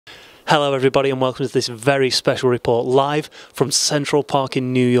Hello everybody and welcome to this very special report live from Central Park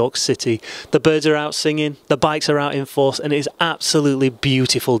in New York City. The birds are out singing, the bikes are out in force, and it is absolutely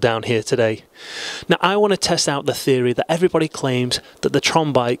beautiful down here today. Now I want to test out the theory that everybody claims that the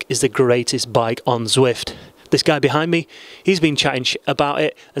Tron bike is the greatest bike on Zwift. This guy behind me, he's been chatting about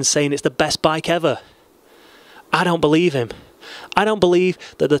it and saying it's the best bike ever. I don't believe him. I don't believe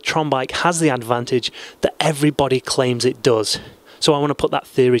that the Tron bike has the advantage that everybody claims it does. So I want to put that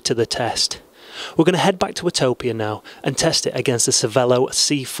theory to the test. We're going to head back to Utopia now and test it against the Cervelo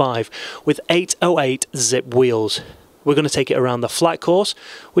C5 with 808 zip wheels. We're going to take it around the flat course,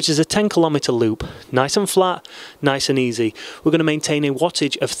 which is a 10-kilometer loop. Nice and flat, nice and easy. We're going to maintain a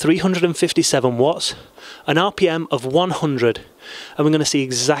wattage of 357 watts, an RPM of 100, and we're going to see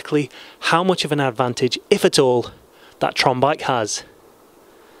exactly how much of an advantage, if at all, that Tron bike has.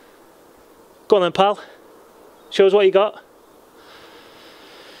 Go on then, pal. Show us what you got.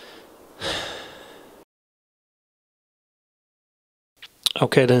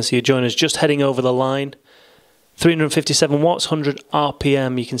 Okay then, so your joiners just heading over the line. 357 watts, 100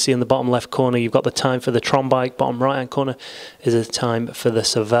 RPM. You can see in the bottom left corner you've got the time for the Tron bike. Bottom right hand corner is the time for the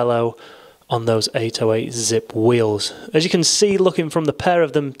Cervelo on those 808 zip wheels. As you can see, looking from the pair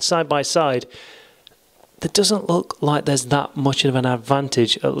of them side by side, there doesn't look like there's that much of an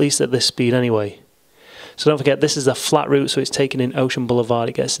advantage, at least at this speed anyway. So don't forget, this is a flat route, so it's taken in Ocean Boulevard.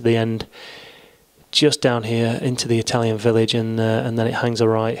 It gets to the end just down here into the Italian village, and then it hangs a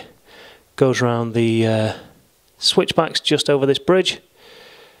right, goes around the switchbacks just over this bridge,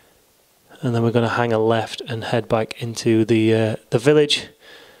 and then we're going to hang a left and head back into the village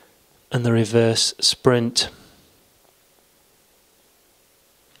and the reverse sprint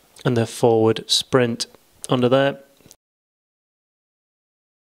and the forward sprint under there.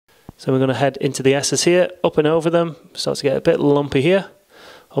 So we're going to head into the S's here, up and over them. Starts to get a bit lumpy here.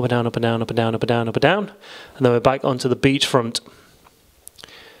 Up and down, up and down, up and down, up and down, up and down. And then we're back onto the beachfront.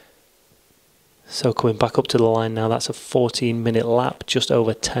 So coming back up to the line now, that's a 14-minute lap, just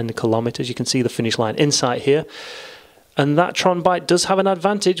over 10 kilometers. You can see the finish line in sight here. And that Tron bike does have an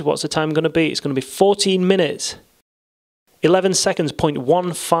advantage. What's the time going to be? It's going to be 14 minutes. 11 seconds,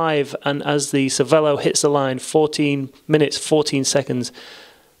 0.15. And as the Cervelo hits the line, 14 minutes, 14 seconds,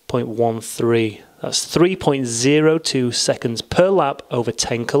 0.13. That's 3.02 seconds per lap over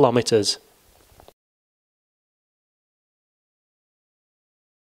 10 kilometers.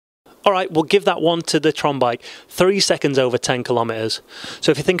 Alright, we'll give that one to the Tron bike. 3 seconds over 10 kilometers.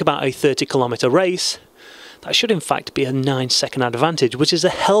 So if you think about a 30-kilometer race, that should in fact be a 9-second advantage, which is a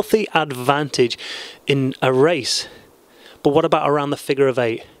healthy advantage in a race. But what about around the figure of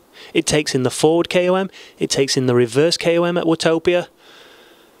 8? It takes in the forward KOM, it takes in the reverse KOM at Utopia.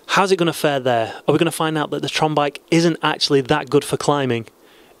 How's it going to fare there? Are we going to find out that the Tron bike isn't actually that good for climbing?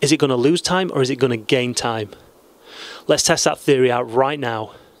 Is it going to lose time or is it going to gain time? Let's test that theory out right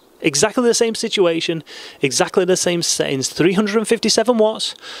now. Exactly the same situation, exactly the same settings, 357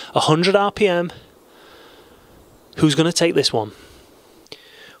 watts, 100 RPM. Who's going to take this one?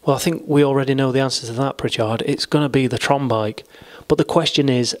 Well, I think we already know the answer to that, Pritchard. It's going to be the Tron bike. But the question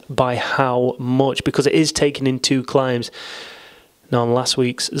is, by how much? Because it is taken in 2 climbs. Now, on last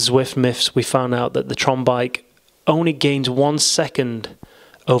week's Zwift Myths, we found out that the Tron bike only gains 1 second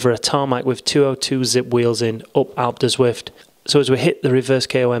over a tarmac with 202 zip wheels in up Alpe de Zwift. So as we hit the reverse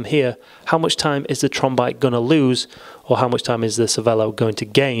KOM here, how much time is the Tron bike going to lose, or how much time is the Cervelo going to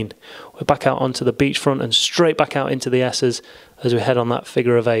gain? We're back out onto the beachfront and straight back out into the S's as we head on that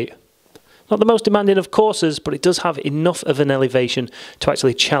figure of 8. Not the most demanding of courses, but it does have enough of an elevation to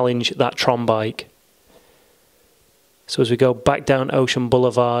actually challenge that Tron bike. So as we go back down Ocean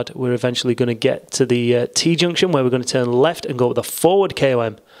Boulevard, we're eventually going to get to the T-junction where we're going to turn left and go with the forward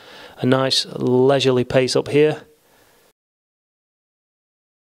KOM. A nice leisurely pace up here.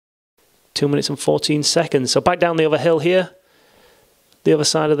 2 minutes and 14 seconds. So back down the other hill here, the other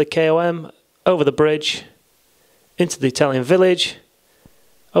side of the KOM, over the bridge, into the Italian village,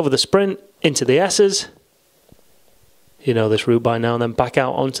 over the sprint, into the S's. You know this route by now, and then back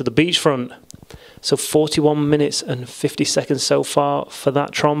out onto the beachfront. So 41 minutes and 50 seconds so far for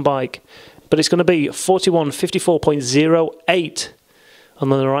that Tron bike. But it's going to be 41:54.08 on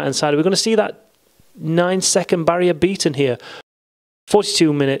the right hand side. We're going to see that 9-second barrier beaten here.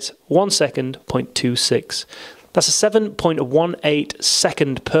 42 minutes, 1 second, 0.26. That's a 7.18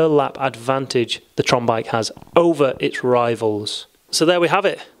 second per lap advantage the Tron bike has over its rivals. So there we have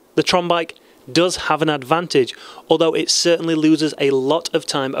it. The Tron bike does have an advantage, although it certainly loses a lot of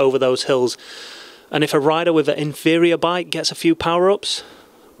time over those hills. And if a rider with an inferior bike gets a few power-ups,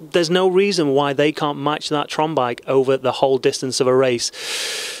 there's no reason why they can't match that Tron bike over the whole distance of a race.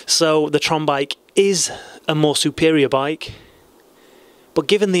 So the Tron bike is a more superior bike, but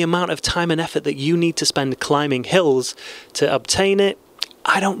given the amount of time and effort that you need to spend climbing hills to obtain it,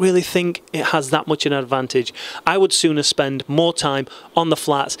 I don't really think it has that much an advantage. I would sooner spend more time on the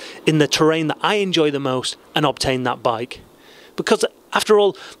flats in the terrain that I enjoy the most and obtain that bike. Because after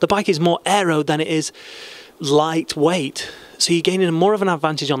all, the bike is more aero than it is lightweight. So you're gaining more of an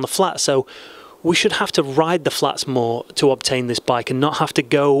advantage on the flat. So we should have to ride the flats more to obtain this bike and not have to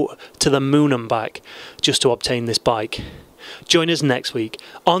go to the moon and back just to obtain this bike. Join us next week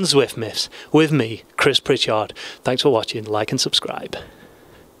on Zwift Myths with me, Chris Pritchard. Thanks for watching, like and subscribe.